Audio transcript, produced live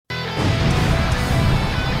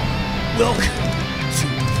Look to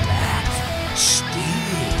that steed.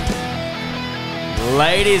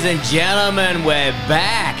 Ladies and gentlemen, we're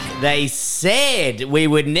back. They said we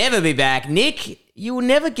would never be back. Nick, you will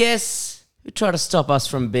never guess who tried to stop us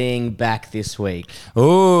from being back this week.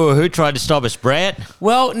 Oh, who tried to stop us, Brett?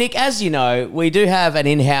 Well, Nick, as you know, we do have an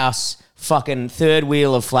in-house fucking third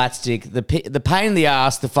wheel of flat stick, the pain in the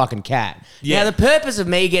ass, the fucking cat. Yeah. Now, the purpose of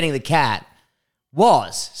me getting the cat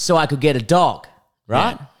was so I could get a dog,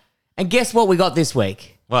 right? Yeah. And guess what we got this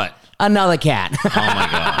week? What? Another cat. Oh, my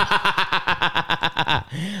God.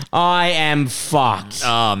 I am fucked.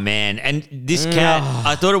 Oh, man. And this cat,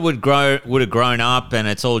 I thought it would have grown up and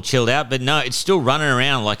it's all chilled out, but no, it's still running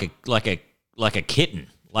around like a kitten.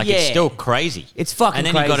 Like, it's Yeah. still crazy. It's fucking And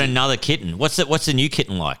then you got crazy. another kitten. What's the new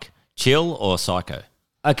kitten like? Chill or psycho?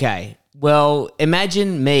 Okay, well,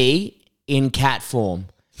 imagine me in cat form.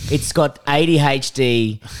 It's got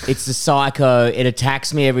ADHD. It's the psycho. It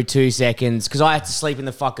attacks me every 2 seconds because I have to sleep in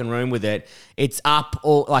the fucking room with it. It's up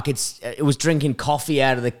all like it was drinking coffee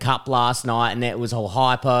out of the cup last night and it was all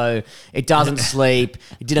hypo. It doesn't sleep.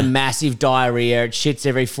 It did a massive diarrhea. It shits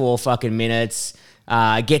every 4 fucking minutes.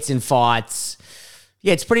 Gets in fights.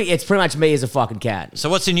 Yeah, it's pretty much me as a fucking cat. So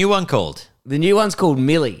what's the new one called? The new one's called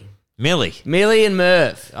Millie. Millie and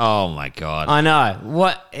Merv. Oh, my God. I know.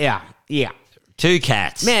 What? Yeah. 2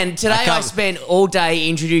 cats. Man, today I spent all day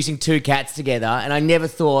introducing 2 cats together, and I never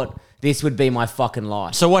thought this would be my fucking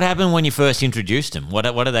life. So what happened when you first introduced them? What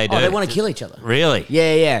do they do? Oh, they want to kill each other. Really?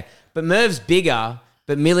 Yeah. But Merv's bigger,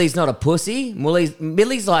 but Millie's not a pussy.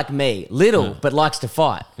 Millie's like me, little, but likes to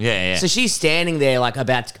fight. Yeah. So she's standing there like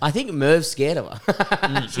I think Merv's scared of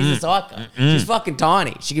her. She's a psycho. She's fucking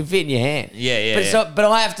tiny. She can fit in your hand. Yeah. But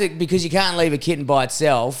I have to, because you can't leave a kitten by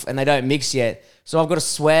itself, and they don't mix yet. So I've got a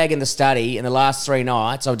swag in the study. In the last 3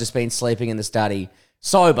 nights, I've just been sleeping in the study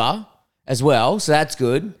sober as well. So that's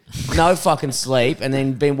good. No fucking sleep. And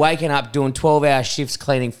then been waking up doing 12-hour shifts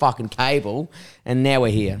cleaning fucking cable. And now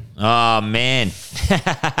we're here. Oh, man. Fuck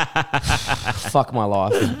my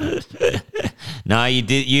life. No, you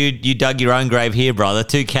did. You dug your own grave here, brother.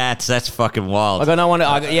 2 cats. That's fucking wild. I got no one.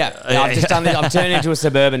 I've just done this. I'm turning into a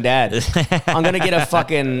suburban dad. I'm gonna get a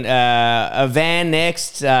fucking a van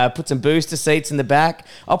next. Put some booster seats in the back.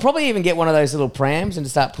 I'll probably even get one of those little prams and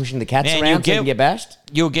just start pushing the cats Man, around so you can get bashed.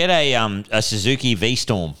 You'll get a Suzuki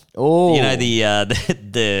V-Storm. Oh, You know the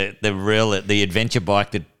adventure bike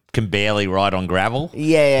that can barely ride on gravel.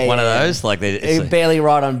 Yeah. One of those, like It barely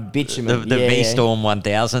ride on bitumen. the V-Storm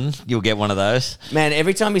 1000. You'll get one of those. Man,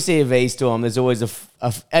 every time you see a V-Storm, there's always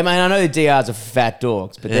I mean, I know the DRs are for fat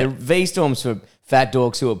dorks, but they're V-Storms for fat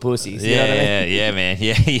dorks who are pussies. You know what I mean? Yeah, man.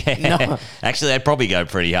 Yeah. No. Actually, they'd probably go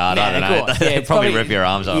pretty hard. Man, I don't of know. course. They'd It's probably rip your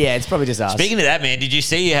arms off. Yeah, it's probably just us. Speaking of that, man, did you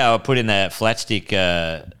see how I put in that flat stick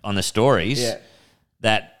on the stories? Yeah.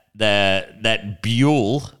 That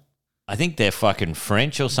Buell, I think they're fucking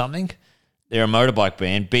French or something. They're a motorbike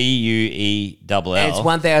band, Buell. And it's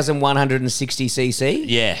 1,160 cc.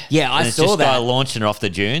 Yeah. Yeah, I And it's saw just that. guy launching it off the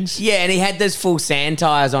dunes. Yeah, and he had those full sand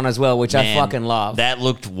tires on as well, which I Man, fucking love. That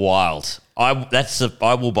looked wild. I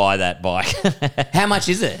will buy that bike. How much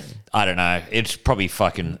is it? I don't know. It's probably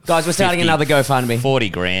fucking Guys, we're starting 50, another GoFundMe. 40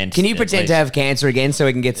 grand. Can you at pretend to least. have cancer again so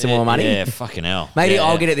we can get some more money? Yeah, fucking hell. Maybe Yeah,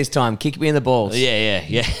 I'll yeah. get it this time. Kick me in the balls.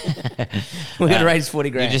 Yeah. We're going to raise 40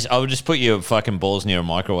 grand. I would just put your fucking balls near a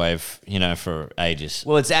microwave, for ages.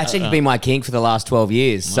 Well, it's actually been my kink for the last 12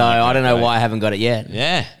 years, so I don't know why I haven't got it yet.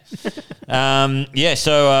 Yeah.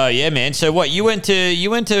 So man. So what? You went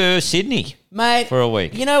to Sydney, Mate, for a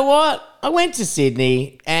week. You know what? I went to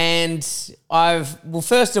Sydney and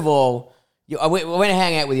first of all, I went to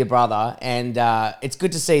hang out with your brother, and it's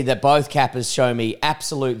good to see that both cappers show me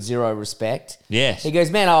absolute zero respect. Yes. He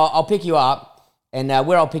goes, man, I'll pick you up, and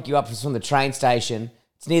where I'll pick you up is from the train station.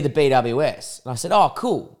 It's near the BWS. And I said, oh,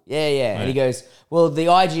 cool. Yeah. And he goes, well, the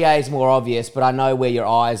IGA is more obvious, but I know where your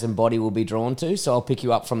eyes and body will be drawn to, so I'll pick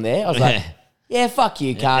you up from there. I was like, yeah, fuck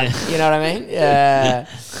you, cunt. You know what I mean?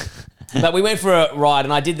 But we went for a ride,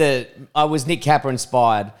 and I was Nick Capper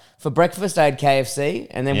inspired. For breakfast, I had KFC,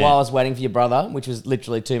 and then while I was waiting for your brother, which was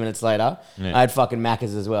literally 2 minutes later, I had fucking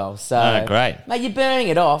Macca's as well. So, great. Mate, you're burning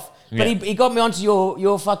it off. But he got me onto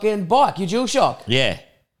your fucking bike, your DualShock. Yeah.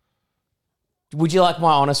 Would you like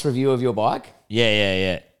my honest review of your bike?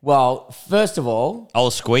 Yeah. Well, first of all...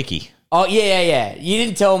 Old Squeaky. Oh, yeah. You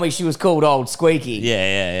didn't tell me she was called Old Squeaky.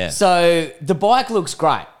 Yeah. So the bike looks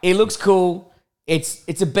great. It looks cool.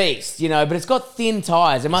 It's a beast, but it's got thin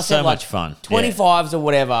tires. It must So have like much fun. 25s or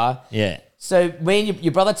whatever. Yeah. So when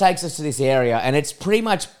your brother takes us to this area, and it's pretty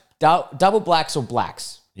much double blacks or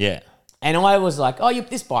blacks. Yeah. And I was like, oh,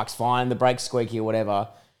 this bike's fine. The brake's squeaky or whatever.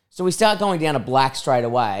 So we start going down a black straight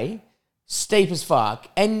away. steep as fuck,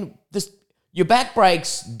 and your back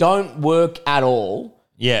brakes don't work at all.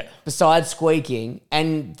 Yeah. Besides squeaking,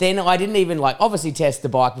 and then I didn't even obviously test the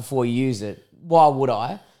bike before you use it. Why would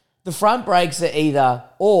I? The front brakes are either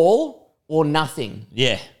all or nothing.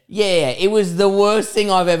 Yeah. Yeah, it was the worst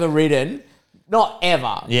thing I've ever ridden. Not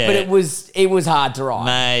ever. Yeah. But it was hard to ride.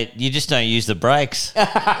 Mate, you just don't use the brakes.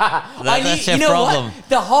 That's your problem. What?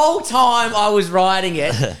 The whole time I was riding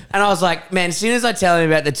it, and I was like, man, as soon as I tell him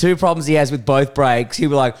about the 2 problems he has with both brakes,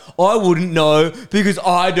 he'll be like, I wouldn't know because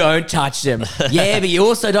I don't touch them. Yeah, but you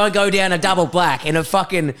also don't go down a double black. And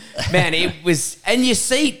man, it was, and your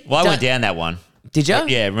seat. Well, I went down that one. Did you?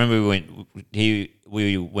 Yeah, remember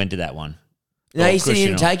we went to that one. No, he said he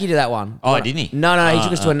didn't take you to that one. Oh, didn't he? No, he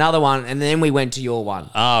took us to another one, and then we went to your one.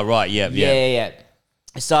 Oh, right, yeah.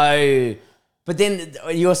 So, but then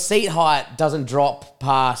your seat height doesn't drop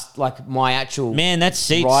past my actual. Man, that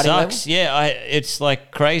seat sucks. Level. Yeah, it's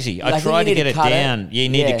crazy. I tried to get it down. You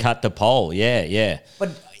need to cut the pole. Yeah.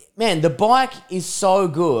 But man, the bike is so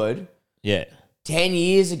good. Yeah. 10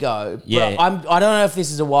 years ago. Yeah. I don't know if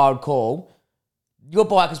this is a wild call. Your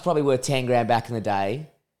bike was probably worth 10 grand back in the day.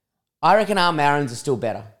 I reckon our Marins are still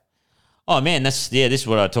better. Oh man, this is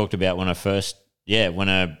what I talked about when you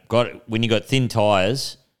got thin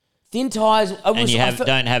tires. Thin tires, and you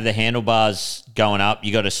don't have the handlebars going up.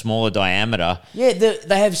 You got a smaller diameter. Yeah,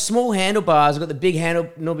 they have small handlebars. I've got the big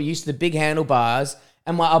used to the big handlebars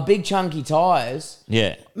and our big chunky tires.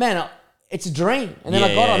 Yeah, man, it's a dream. And then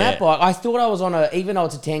I got on that bike. I thought I was on even though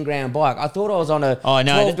it's a 10 grand bike, I thought I was on a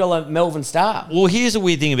 $12 Melvin Star. Well, here's the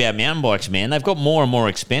weird thing about mountain bikes, man. They've got more and more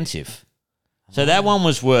expensive. So that one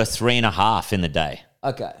was worth 3.5 in the day.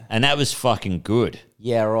 Okay. And that was fucking good.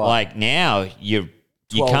 Yeah, right. Now you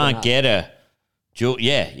can't get a dual.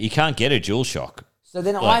 Yeah, you can't get a dual shock. So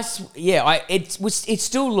then it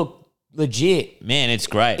still looked legit. Man, it's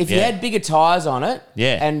great. If you had bigger tires on it,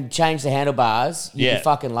 yeah, and changed the handlebars, you'd be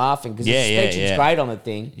fucking laughing because the suspension's great on the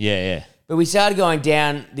thing. Yeah. But we started going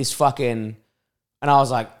down this fucking, and I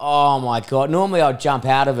was like, oh my God. Normally I'd jump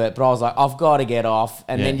out of it, but I was like, I've got to get off.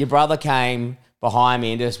 And then your brother came behind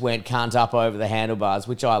me and just went cunt up over the handlebars,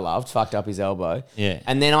 which I loved, fucked up his elbow. Yeah.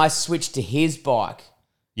 And then I switched to his bike,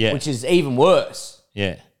 which is even worse.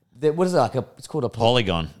 Yeah. What is it, it's called a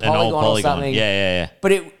Polygon. An old Polygon. Or something. Yeah.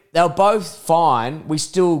 But they were both fine. We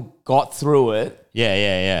still got through it.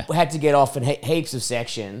 Yeah. We had to get off in heaps of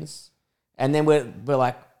sections. And then we're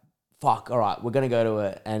like, fuck, all right, we're going to go to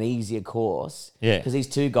an easier course. Yeah. Because these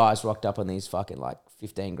 2 guys rocked up on these fucking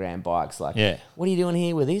 15 grand bikes. What are you doing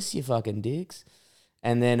here with this, you fucking dicks?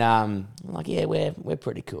 And then I'm like, yeah, we're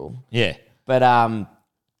pretty cool. Yeah. But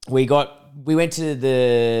we went to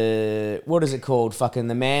the, what is it called? Fucking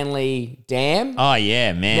the Manly Dam. Oh,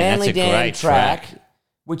 yeah, man. Manly that's a Dam great track.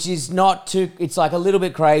 Which is not too, it's a little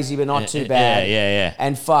bit crazy, but not too bad. Yeah.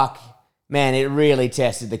 And fuck, man, it really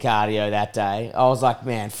tested the cardio that day. I was like,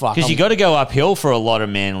 man, fuck. Because you got to go uphill for a lot of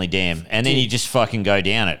Manly Dam, and then you just fucking go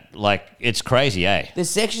down it. It's crazy, eh? There's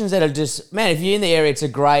sections that are just, man, if you're in the area, it's a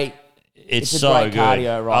great, it's so great good.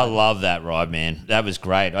 Cardio ride. I love that ride, man. That was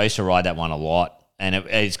great. I used to ride that one a lot. And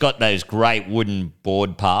it's got those great wooden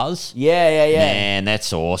board paths. Yeah. Man,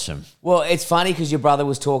 that's awesome. Well, it's funny because your brother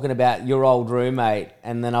was talking about your old roommate,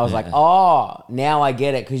 and then I was like, oh, now I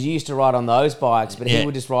get it, because you used to ride on those bikes, but he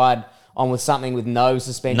would just ride on with something with no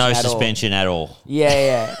suspension at all. No suspension at all.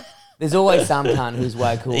 Yeah. There's always some cunt who's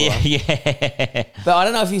way cooler. Yeah. But I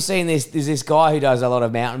don't know if you've seen this. There's this guy who does a lot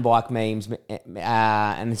of mountain bike memes,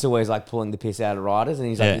 and it's always pulling the piss out of riders, and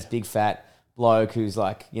he's this big fat bloke who's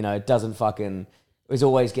doesn't fucking... is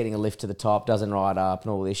always getting a lift to the top, doesn't ride up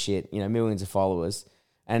and all this shit, millions of followers.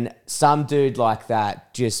 And some dude like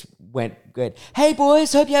that just went, hey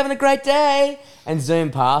boys, hope you're having a great day, and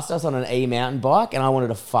zoomed past us on an e-mountain bike, and I wanted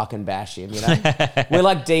to fucking bash him,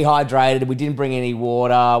 We're dehydrated, we didn't bring any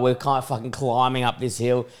water, we're kind of fucking climbing up this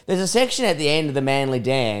hill. There's a section at the end of the Manly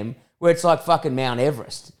Dam where it's like fucking Mount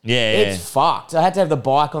Everest. Yeah. It's fucked. I had to have the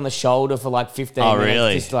bike on the shoulder for 15 minutes.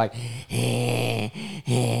 Really? Just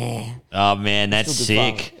oh, man, that's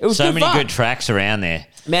sick. It was so good many fun. good tracks around there.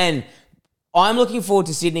 Man, I'm looking forward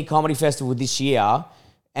to Sydney Comedy Festival this year,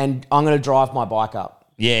 and I'm going to drive my bike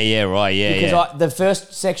up. Yeah, right, yeah. Because the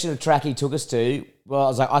first section of track he took us to, I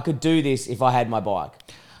was like, I could do this if I had my bike.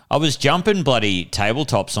 I was jumping bloody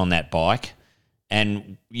tabletops on that bike,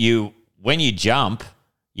 and when you jump...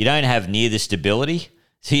 you don't have near the stability.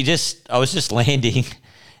 So I was just landing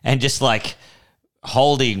and just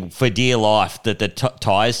holding for dear life that the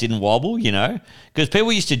tires didn't wobble, because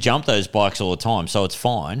people used to jump those bikes all the time. So it's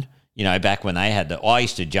fine, back when they had I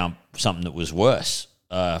used to jump something that was worse.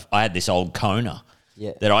 I had this old Kona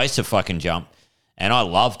that I used to fucking jump, and I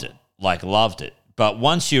loved it. like loved it. But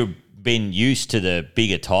once you've been used to the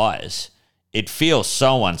bigger tires, it feels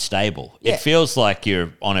so unstable. Yeah. It feels like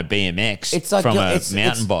you're on a BMX from a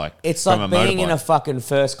mountain bike. It's from like a being in motorbike. a fucking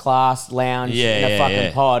first class lounge Yeah, in a yeah, fucking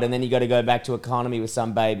yeah. pod, and then you got to go back to economy with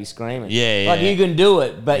some baby screaming. Yeah, Like yeah. you can do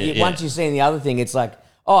it, but Yeah. once you've seen the other thing, it's like,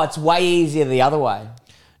 oh, it's way easier the other way.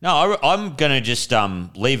 No, I'm going to just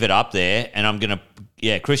leave it up there, and I'm going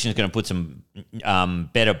to, Christian's going to put some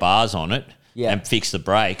better bars on it and fix the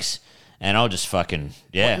brakes, and I'll just fucking,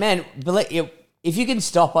 Man, if you can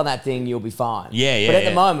stop on that thing, you'll be fine. Yeah, But at yeah.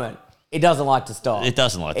 the moment, it doesn't like to stop. It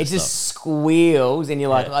doesn't like to It just squeals, and you're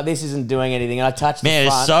like, oh, this isn't doing anything. And I touched Man, the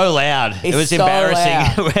front. it's so loud. It was so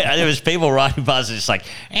embarrassing. There was people riding past and just like,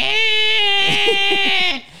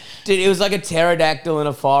 Dude, it was like a pterodactyl in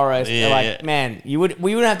a forest. Yeah, Man, we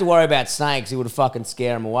wouldn't have to worry about snakes. It would fucking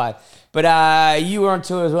scare them away. But you were on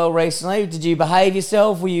tour as well recently. Did you behave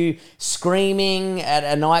yourself? Were you screaming at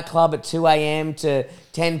a nightclub at 2 a.m. to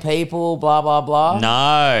 10 people, blah, blah, blah?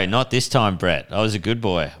 No, not this time, Brett. I was a good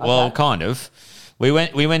boy. Okay. Well, kind of. We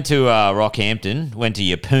went to Rockhampton, went to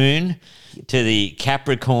Yeppoon, to the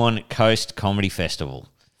Capricorn Coast Comedy Festival.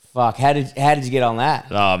 Fuck, how did you get on that?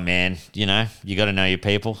 Oh, man, you got to know your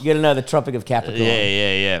people. You got to know the Tropic of Capricorn.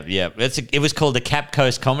 Yeah. It was called the Cap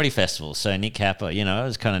Coast Comedy Festival. So Nick Capper, it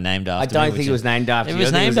was kind of named after me. I don't think it was named after you. It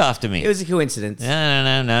was named after me. It was a coincidence.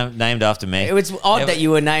 No. Named after me. It was odd that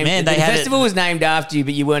you were named. Man, the festival was named after you,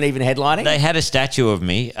 but you weren't even headlining? They had a statue of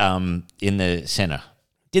me in the centre.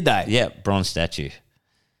 Did they? Yeah, bronze statue.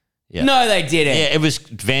 Yeah. No, they didn't. Yeah, it was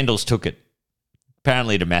vandals took it.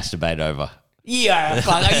 Apparently to masturbate over. Yeah,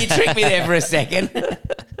 fuck. You tricked me there for a second.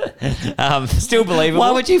 Still believable.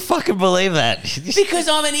 Why would you fucking believe that? Because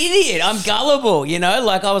I'm an idiot. I'm gullible,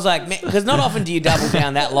 Like, I was like, because not often do you double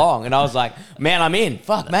down that long. And I was like, man, I'm in.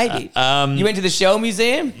 Fuck, maybe. You went to the Shell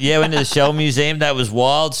Museum? Yeah, went to the Shell Museum. That was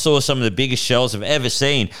wild. Saw some of the biggest shells I've ever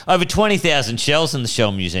seen. Over 20,000 shells in the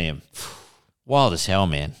Shell Museum. Wild as hell,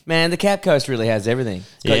 man. Man, the Cap Coast really has everything.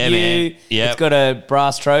 It's got you. Man. Yep. It's got a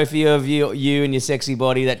brass trophy of you and your sexy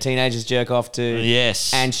body that teenagers jerk off to.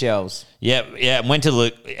 Yes. And shells. Yeah. Went to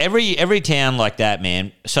look every town like that,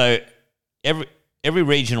 man. So every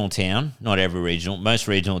regional town, not every regional, most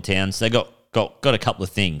regional towns, they got a couple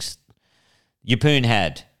of things. Yeppoon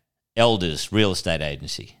had Elders Real Estate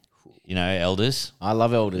Agency. Elders. I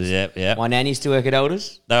love Elders. Yeah. My nan used to work at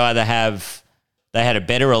Elders. They had a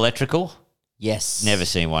better electrical. Yes. Never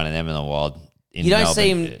seen one of them in the wild. You don't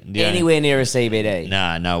see them anywhere near a CBD.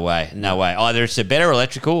 Nah, no way. Either it's a better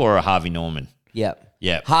electrical or a Harvey Norman. Yep.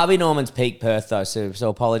 Yeah. Harvey Norman's peak Perth, though, so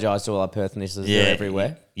apologise to all our Perth listeners. They're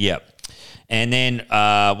everywhere. Yep. And then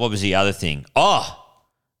what was the other thing? Oh,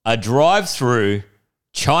 a drive-through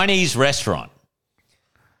Chinese restaurant.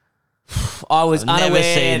 I was I've never unaware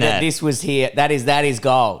seen that that. this was here. That is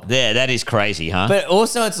gold. Yeah, that is crazy, huh? But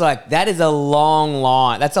also, it's like, that is a long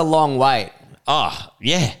line. That's a long wait. Oh,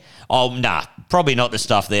 yeah. Oh, nah. Probably not the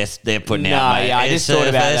stuff they're putting No, out, mate. yeah, I just thought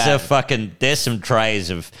about that. There's some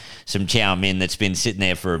trays of some chow mein that's been sitting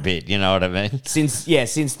there for a bit. You know what I mean? Since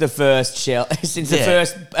the first shell, the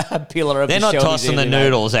first pillar of they're the not shell tossing the museum,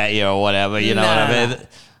 noodles at you or whatever. You know what I mean? No.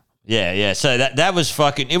 Yeah. So that was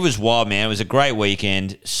fucking. It was wild, man. It was a great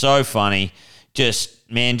weekend. So funny.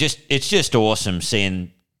 It's just awesome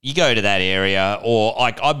seeing. You go to that area, or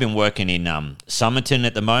like I've been working in Somerton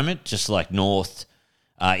at the moment, just like north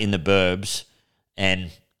in the burbs, and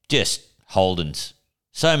just Holdens.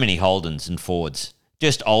 So many Holdens and Fords.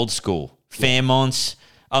 Just old school. Fairmonts.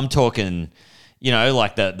 I'm talking,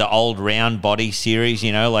 like the old round body series,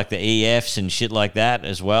 like the EFs and shit like that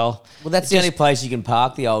as well. Well, that's the only place you can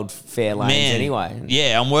park the old fair lanes anyway.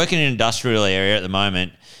 Yeah, I'm working in an industrial area at the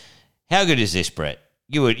moment. How good is this, Brett?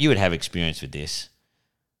 You would have experience with this.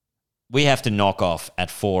 We have to knock off at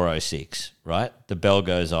 4:06, right? The bell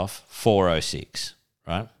goes off 4:06,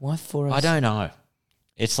 right? Why 4:06? I don't know.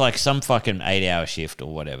 It's like some fucking 8-hour shift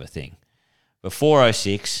or whatever thing. But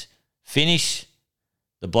 4:06, finish,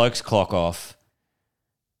 the blokes clock off.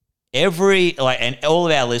 And all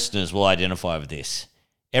of our listeners will identify with this.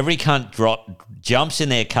 Every cunt jumps in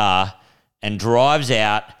their car and drives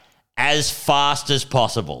out as fast as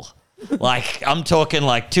possible. Like, I'm talking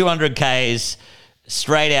like 200 Ks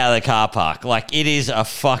straight out of the car park. Like, it is a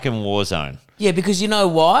fucking war zone. Yeah, because you know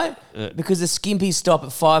why? Because the skimpies stop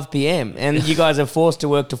at 5 p.m. and you guys are forced to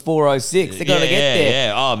work to 4:06. They got to get there.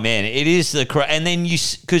 Yeah. Oh, man. It is and then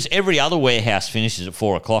because every other warehouse finishes at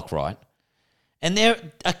 4 o'clock, right? And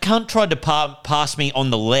a cunt tried to pass me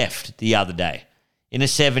on the left the other day in a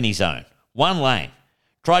 70 zone. One lane.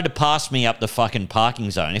 Tried to pass me up the fucking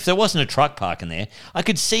parking zone. If there wasn't a truck parking there, I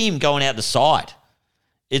could see him going out the side.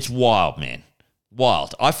 It's wild, man.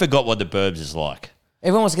 Wild. I forgot what the Burbs is like.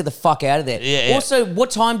 Everyone wants to get the fuck out of there. Yeah. Also,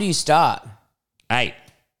 what time do you start? 8.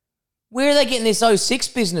 Where are they getting this 06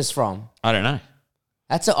 business from? I don't know.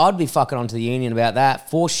 I'd be fucking onto the union about that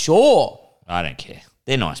for sure. I don't care.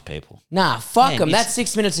 They're nice people. Nah, fuck Man, them. That's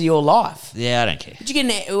 6 minutes of your life. Yeah, I don't care. Did you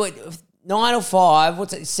get 9 or 5?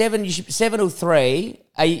 What's it? 7? 7 till 3.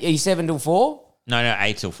 Are you 7 till 4? No,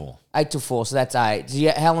 8 till 4. 8 till 4. So that's 8.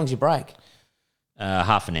 How long's your break?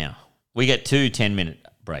 Half an hour. We get 2 10-minute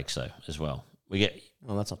breaks though as well. We get.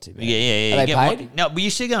 Oh, that's not too bad. Yeah. Are they paid? No, we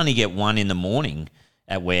used to only get 1 in the morning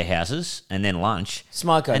at warehouses and then lunch.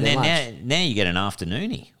 Smoko, and then lunch. now you get an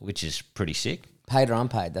afternoonie, which is pretty sick. Paid or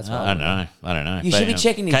unpaid? That's what I don't know. You should be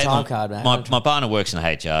checking your time card, man. My partner works in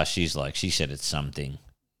HR. She said it's something.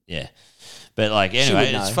 Yeah. But like,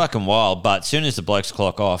 anyway, it's fucking wild. But as soon as the blokes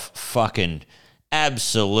clock off, fucking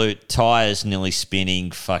absolute tires nearly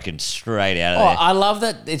spinning, fucking straight out of there. I love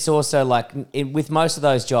that it's also like, with most of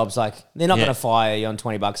those jobs, like, they're not going to fire you on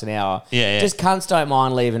 $20 an hour. Yeah. Just cunts don't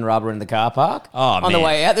mind leaving rubber in the car park. On the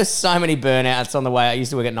way out, there's so many burnouts on the way out. I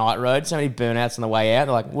used to work at Night Road, so many burnouts on the way out.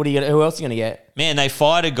 They're like, who else are you going to get? Man, they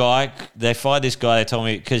fired this guy, they told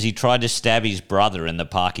me, because he tried to stab his brother in the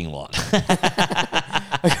parking lot.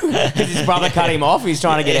 His brother cut him off. He's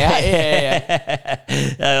trying to get out. Yeah.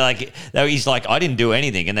 He's like, I didn't do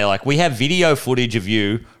anything. And they're like, we have video footage of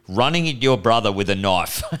you running at your brother with a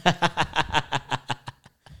knife.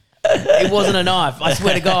 It wasn't a knife. I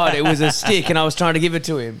swear to God, it was a stick, and I was trying to give it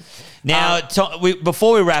to him. Now,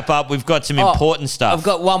 before we wrap up, we've got some important stuff. I've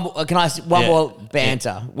got one more. Can I one more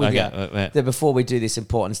banter with you? Before we do this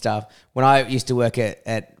important stuff, when I used to work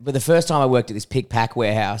but the first time I worked at this pick pack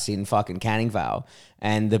warehouse in fucking Canning Vale,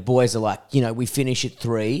 and the boys are like, we finish at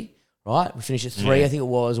 3, right? We finish at 3, I think it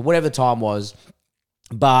was, or whatever the time was.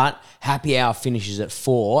 But happy hour finishes at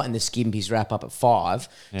 4 and the skimpies wrap up at 5.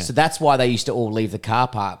 Yeah. So that's why they used to all leave the car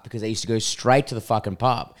park, because they used to go straight to the fucking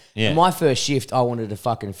pub. Yeah. And my first shift, I wanted to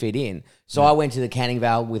fucking fit in. So I went to the Canning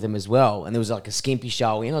Vale with them as well. And there was like a skimpy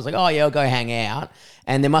show in. I was like, oh yeah, I'll go hang out.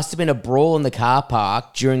 And there must have been a brawl in the car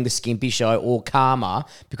park during the skimpy show or karma,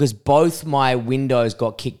 because both my windows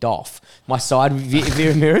got kicked off. My side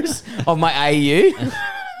view mirrors of my AU.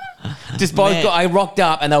 Just both I rocked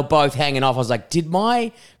up and they were both hanging off. I was like, did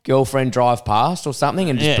my girlfriend drive past or something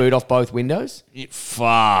and just boot off both windows?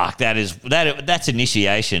 Fuck, that's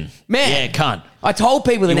initiation. Man. Yeah, cunt. I told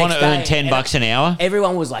people the next day. You want to earn $10 an hour?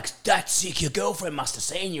 Everyone was like, that's sick. Your girlfriend must have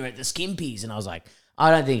seen you at the skimpies. And I was like, I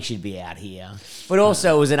don't think she'd be out here. But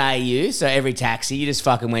also it was an AU, so every taxi, you just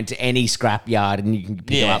fucking went to any scrap yard and you can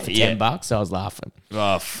pick them up for $10. So I was laughing.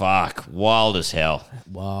 Oh, fuck. Wild as hell.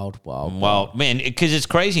 Wild. Man, because it's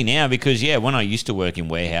crazy now because, when I used to work in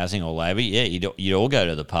warehousing or labour, you'd all go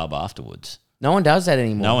to the pub afterwards. No one does that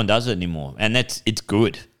anymore. No one does it anymore. And it's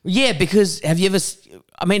good. Yeah, because have you ever...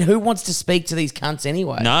 who wants to speak to these cunts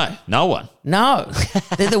anyway? No one. No.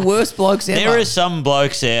 They're the worst blokes ever. There are some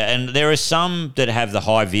blokes there, and there are some that have the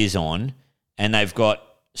high vis on, and they've got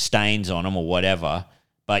stains on them or whatever,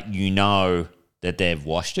 but you know that they've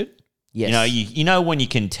washed it. Yes. You know when you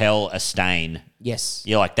can tell a stain. Yes.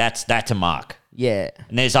 You're like, that's a mark. Yeah.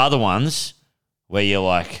 And there's other ones where you're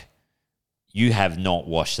like, you have not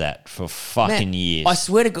washed that for fucking years. I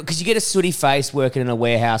swear to God, because you get a sooty face working in a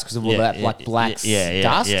warehouse because of all that black dust.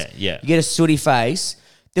 Yeah. You get a sooty face.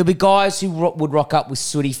 There'll be guys who would rock up with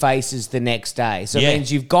sooty faces the next day. So it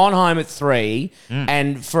means you've gone home at 3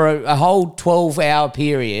 and for a whole 12-hour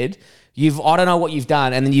period, I don't know what you've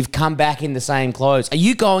done, and then you've come back in the same clothes. Are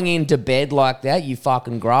you going into bed like that, you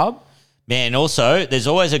fucking grub? Man, also, there's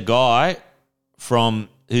always a guy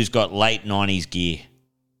who's got late 90s gear.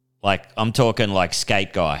 Like, I'm talking like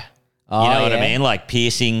skate guy. Oh, you know what I mean? Like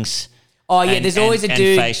piercings. Oh, yeah, there's always a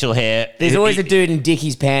dude. And facial hair. There's always a dude in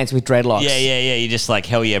Dickies pants with dreadlocks. Yeah. You're just like,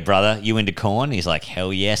 hell yeah, brother. You into corn? He's like,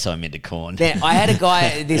 hell yes, I'm into corn. Man, I had a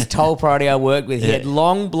guy at this toll priority I worked with. He had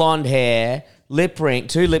long blonde hair,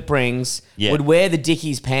 two lip rings, would wear the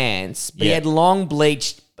Dickies pants, but he had long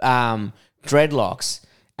bleached dreadlocks.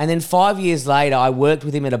 And then 5 years later, I worked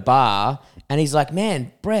with him at a bar, and he's like,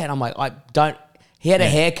 man, Brett. I'm like, He had a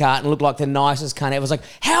haircut and looked like the nicest cunt ever. I was like,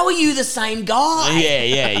 how are you the same guy?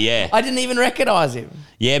 Yeah. I didn't even recognise him.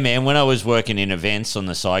 Yeah, man. When I was working in events on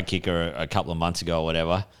the Sidekicker a couple of months ago or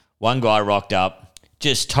whatever, one guy rocked up,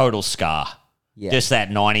 just total scar. Yeah. Just that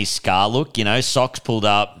 90s scar look, socks pulled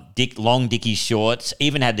up, long Dickies shorts,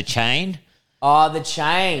 even had the chain. Oh, the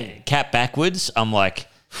chain. Cap backwards. I'm like,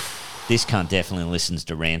 this cunt definitely listens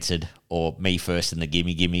to Rancid or Me First and the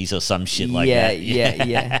Gimme Gimmes or some shit like that.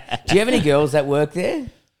 Yeah. Do you have any girls that work there in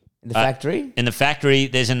the factory? In the factory,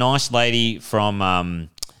 there's a nice lady from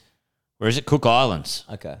Where is it? Cook Islands.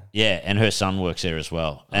 Okay. Yeah, and her son works there as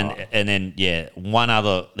well. And then, one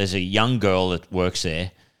other, there's a young girl that works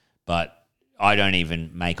there, but I don't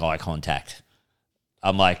even make eye contact.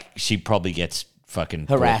 I'm like, she probably gets fucking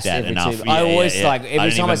harassed at every enough. two. I always like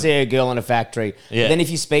every time I even, see a girl in a factory. Yeah. Then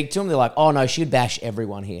if you speak to them, they're like, "Oh no, she'd bash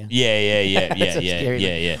everyone here."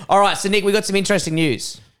 Yeah. All right, so Nick, we got some interesting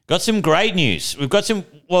news. Got some great news. We've got some.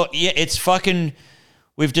 Well, yeah, it's fucking.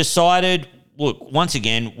 We've decided. Look, once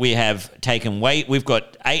again, we have taken weight. We've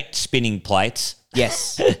got 8 spinning plates.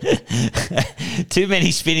 Yes. Too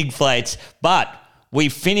many spinning plates. But we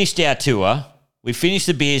finished our tour. We finished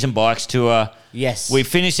the Beers and Bikes tour. Yes. We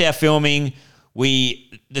finished our filming.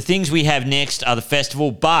 The things we have next are the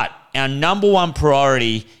festival. But our number one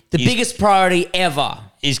priority, biggest priority ever,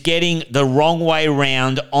 is getting the wrong way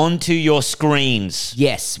round onto your screens.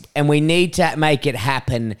 Yes, and we need to make it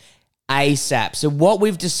happen ASAP. So what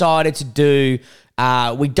we've decided to do,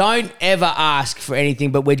 we don't ever ask for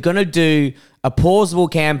anything, but we're going to do a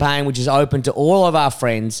pausable campaign, which is open to all of our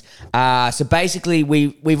friends. So basically,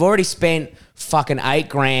 we've already spent fucking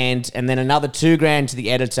 $8,000 and then another $2,000 to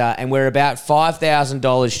the editor, and we're about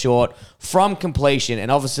 $5,000 short from completion.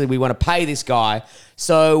 And obviously, we want to pay this guy.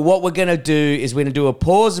 So what we're going to do is we're going to do a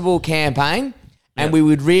pausable campaign. And we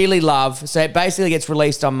would really love, so it basically gets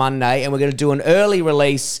released on Monday, and we're going to do an early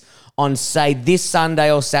release on, say, this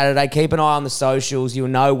Sunday or Saturday. Keep an eye on the socials. You'll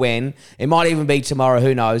know when. It might even be tomorrow.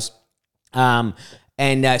 Who knows? So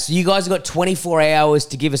you guys have got 24 hours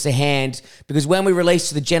to give us a hand, because when we release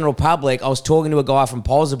to the general public, I was talking to a guy from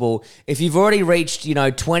Possible. If you've already reached, 20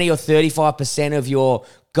 or 35% of your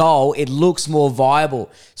goal, it looks more viable.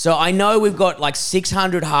 So I know we've got like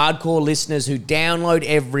 600 hardcore listeners who download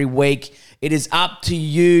every week. It is up to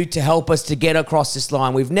you to help us to get across this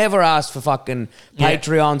line. We've never asked for fucking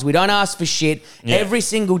Patreons. We don't ask for shit. Yeah. Every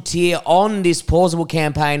single tier on this pausable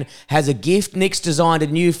campaign has a gift. Nick's designed a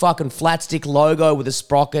new fucking flat stick logo with a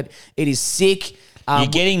sprocket. It is sick. You're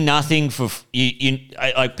getting nothing for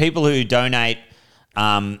like people who donate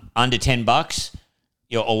under $10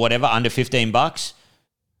 or whatever, under $15.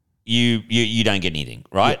 You don't get anything,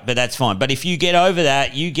 right? Yeah. But that's fine. But if you get over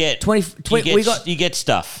that, you get 20 you get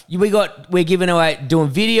stuff. We're giving away, doing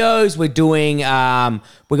videos. We're doing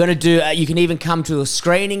we're going to do you can even come to a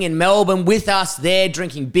screening in Melbourne with us there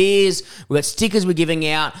drinking beers. We've got stickers we're giving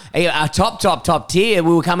out. Our top tier,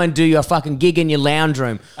 we will come and do your fucking gig in your lounge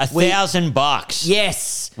room. $1,000.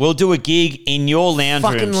 Yes. We'll do a gig in your lounge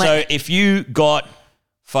room. So if you got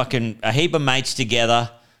fucking a heap of mates together,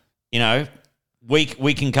 we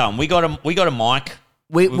can come. We got a mic.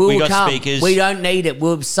 We got come. Speakers. We don't need it.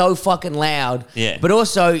 We're so fucking loud. Yeah. But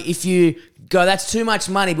also, if you go, that's too much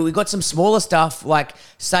money. But we've got some smaller stuff, like,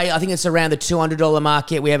 say, I think it's around the $200 mark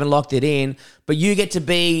yet. We haven't locked it in. But you get to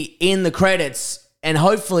be in the credits, and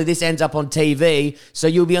hopefully this ends up on TV. So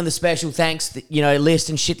you'll be on the special thanks, list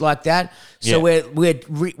and shit like that. So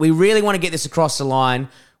we really want to get this across the line.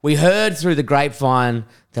 We heard through the grapevine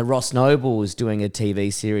that Ross Noble is doing a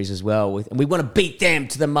TV series as well, and we want to beat them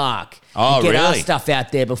to the mark and get our stuff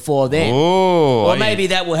out there before then. Or maybe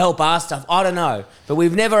that will help our stuff. I don't know. But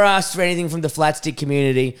we've never asked for anything from the flat stick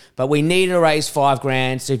community, but we need to raise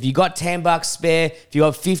 $5,000. So if you got $10 spare, if you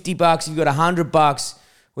got $50, if you got $100,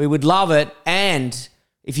 we would love it. And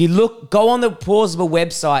if you go on the Plausible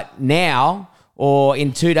website now, or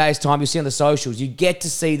in 2 days' time, you'll see on the socials, you get to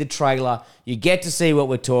see the trailer, you get to see what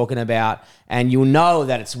we're talking about, and you'll know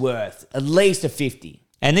that it's worth at least a 50.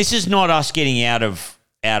 And this is not us getting out of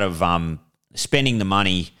spending the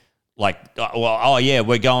money like,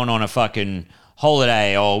 we're going on a fucking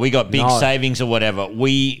holiday, or we got big savings or whatever.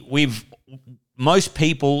 Most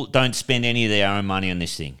people don't spend any of their own money on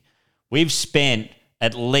this thing. We've spent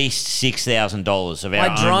at least $6,000 of our own money.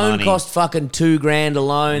 My drone cost fucking $2,000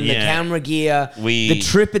 alone. Yeah. The camera gear, the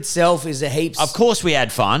trip itself is a heap. Of course, we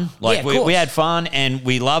had fun. We had fun, and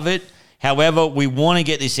we love it. However, we want to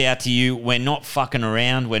get this out to you. We're not fucking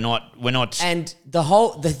around. We're not. And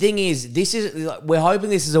the thing is, we're hoping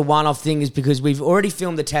this is a one-off thing, is because we've already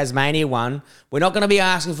filmed the Tasmania one. We're not going to be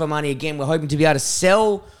asking for money again. We're hoping to be able to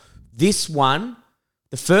sell this one,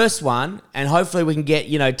 the first one, and hopefully we can get,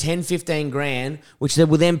 10, 15 grand, which they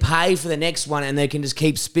will then pay for the next one, and they can just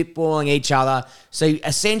keep spitballing each other. So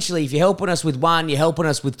essentially, if you're helping us with one, you're helping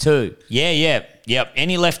us with two. Yeah.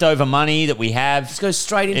 Any leftover money that we have, just goes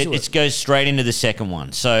straight into it. It goes straight into the second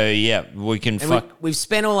one. So yeah, we can we've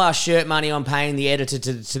spent all our shirt money on paying the editor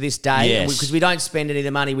to this day, because we don't spend any of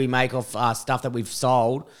the money we make off stuff that we've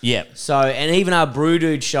sold. Yeah. So, and even our Brew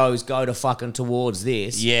Dude shows go to fucking towards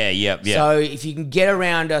this. Yeah. So if you can get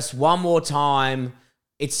around us one more time,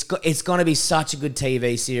 it's going to be such a good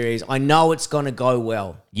TV series. I know it's going to go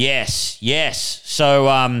well. Yes. So,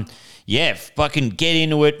 fucking get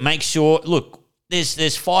into it. Make sure, look,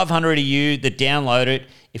 there's 500 of you that download it.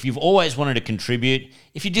 If you've always wanted to contribute,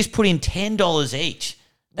 if you just put in $10 each,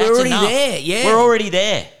 that's We're already enough. there, yeah. We're already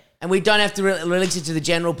there. And we don't have to release it to the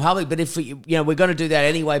general public, but if we're going to do that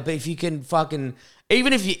anyway. But if you can fucking,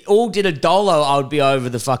 even if you all did $1, I would be over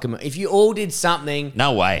the fucking. If you all did something,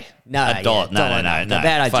 No way. no, $1. No.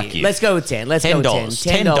 bad Fuck idea. you. Let's go with 10. Let's go with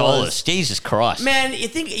 10. $10. Jesus Christ. Man, you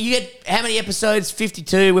think you get how many episodes?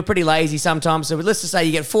 52. We're pretty lazy sometimes, so let's just say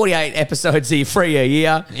you get 48 episodes free a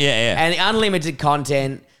year. Yeah. And unlimited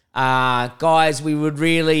content. Guys, we would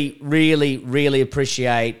really, really, really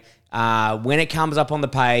appreciate when it comes up on the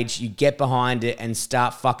page, you get behind it and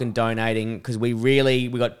start fucking donating, because we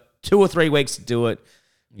got 2 or 3 weeks to do it.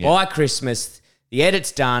 By Christmas, the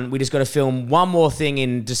edit's done. We just got to film one more thing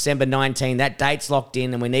in December 19. That date's locked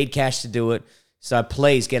in, and we need cash to do it. So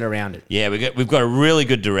please get around it. Yeah, we've got a really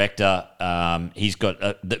good director. He's got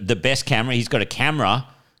the best camera. He's got a camera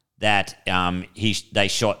that they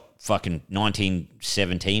shot fucking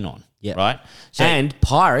 1917 on. Yeah. Right? So, and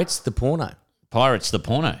Pirates, the porno. Pirates the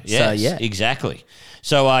porno. Yes, So, yeah. Exactly.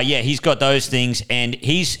 So, he's got those things, and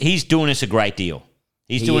he's doing us a great deal.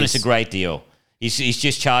 He's doing us a great deal. He's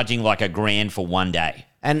just charging like $1,000 for one day.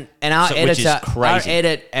 And our which editor, is crazy. our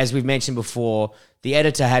edit, as we've mentioned before, the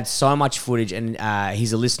editor had so much footage, and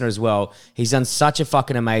he's a listener as well. He's done such a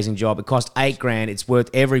fucking amazing job. It cost $8,000. It's worth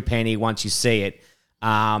every penny once you see it.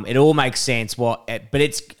 It all makes sense. But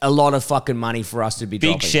it's a lot of fucking money for us to be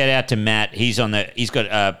dropping. Big shout out to Matt. He's got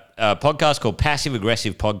a podcast called Passive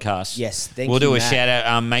Aggressive Podcast. Yes, thank we'll you, do a Matt. shout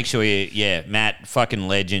out. Make sure Matt, fucking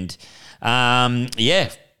legend.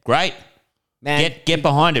 Great. Man, Get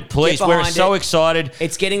behind it, please. We're so excited.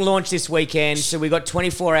 It's getting launched this weekend, so we got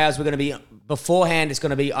 24 hours. We're going to be beforehand. It's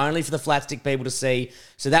going to be only for the flat stick people to see.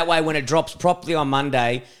 So that way, when it drops properly on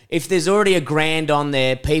Monday, if there's already $1,000 on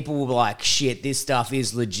there, people will be like, "Shit, this stuff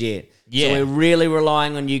is legit." Yeah. So we're really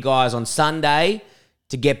relying on you guys on Sunday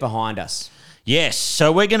to get behind us. Yes.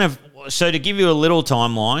 So to give you a little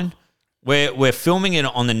timeline, we're filming it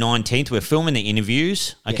on the 19th. We're filming the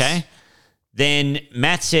interviews. Okay. Yes. Then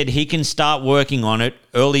Matt said he can start working on it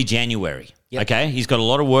early January. Yep. Okay. He's got a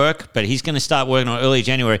lot of work, but he's going to start working on it early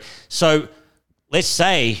January. So let's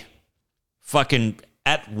say fucking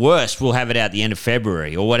at worst, we'll have it out the end of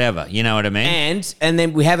February or whatever. You know what I mean? And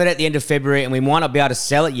then we have it at the end of February, and we might not be able to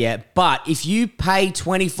sell it yet. But if you pay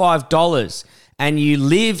 $25 and you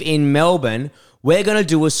live in Melbourne, we're going to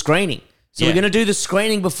do a screening. So we're going to do the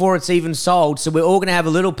screening before it's even sold. So we're all going to have a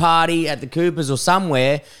little party at the Coopers or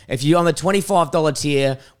somewhere. If you're on the $25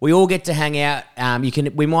 tier, we all get to hang out.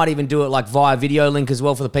 We might even do it like via video link as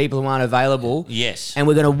well for the people who aren't available. Yes. And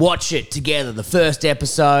we're going to watch it together, the first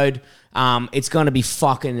episode. It's going to be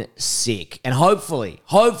fucking sick. And hopefully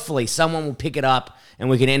someone will pick it up and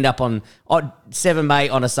we can end up on 7 May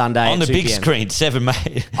on a Sunday On at the 2 big PM. screen, 7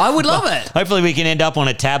 May. I would love it. Hopefully we can end up on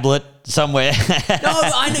a tablet somewhere. No,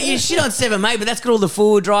 I know you shit on 7 May, but that's got all the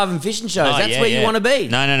forward drive and fishing shows. That's where you want to be.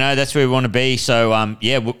 No, that's where we want to be. So,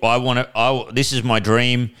 this is my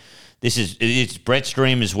dream. It's Brett's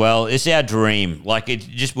dream as well. It's our dream. Like, it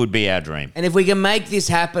just would be our dream. And if we can make this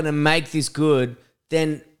happen and make this good,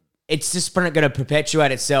 then it's just going to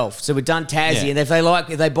perpetuate itself. So we've done Tassie, and if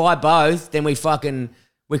they buy both, then we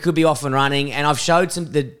could be off and running. And I've showed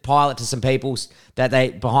the pilot to some people that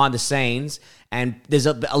they behind the scenes, and there's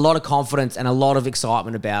a lot of confidence and a lot of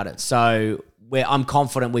excitement about it. So I'm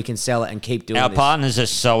confident we can sell it and keep doing Our this. partners are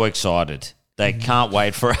so excited. They can't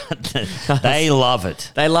wait for it. They love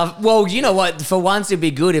it. Well, you know what? For once, it'd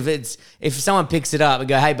be good if someone picks it up and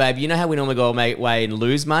go, "Hey, babe, you know how we normally go away and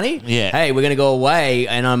lose money? Yeah. Hey, we're going to go away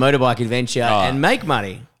and on a motorbike adventure and make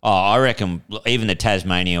money." Oh, I reckon even the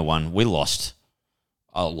Tasmania one, we lost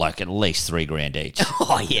like at least $3,000 each.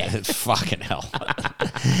 Oh, yeah. Fucking hell.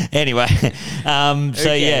 Anyway,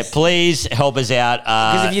 cares? please help us out.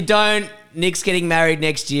 Because if you don't, Nick's getting married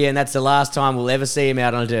next year, and that's the last time we'll ever see him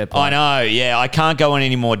out on a dirt bike. I know, yeah. I can't go on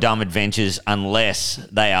any more dumb adventures unless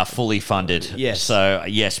they are fully funded. Yes. So,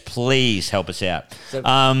 yes, please help us out. So-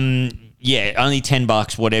 only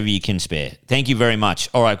 $10, whatever you can spare. Thank you very much.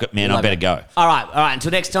 All right, man, I better go. All right.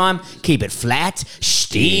 Until next time, keep it flat,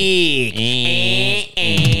 stick.